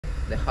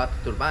the hot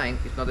turbine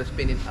is not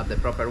spinning at the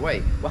proper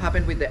way. What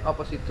happened with the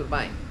opposite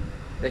turbine?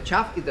 The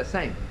shaft is the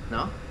same,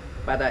 no?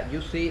 But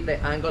you see the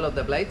angle of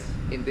the blades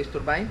in this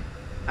turbine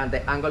and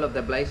the angle of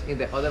the blades in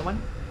the other one?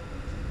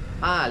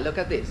 Ah, look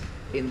at this.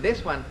 In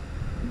this one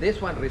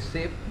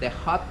received the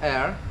hot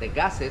air, the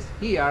gases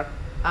here,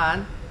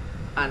 and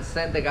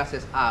send the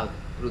gases out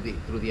through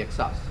the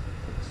exhaust.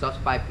 The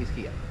exhaust pipe is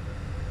here.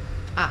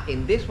 Ah,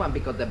 in this one,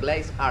 because the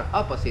blades are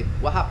opposite,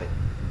 what happened?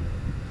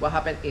 What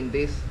happened in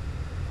this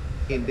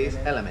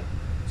element?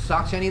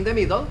 Suction in the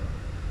middle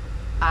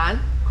and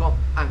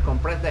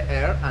compress the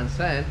air and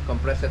send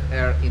compressed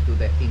air into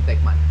the intake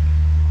manifold.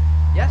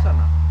 Yes or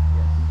no?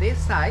 Yes.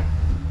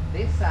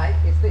 This side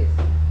is this.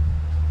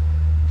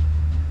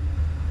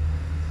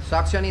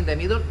 Suction in the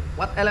middle.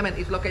 What element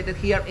is located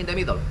here in the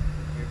middle?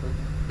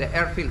 The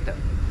air filter.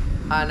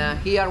 And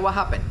here what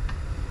happened?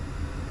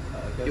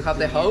 You have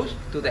the hose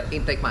to the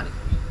intake manifold.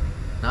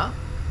 No?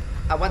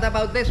 And what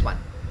about this one?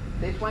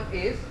 This one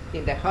is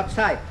in the hot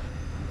side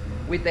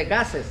with the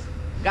gases.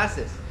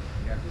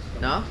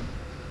 No?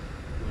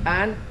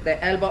 And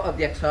the elbow of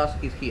the exhaust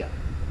is here.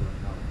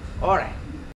 Alright.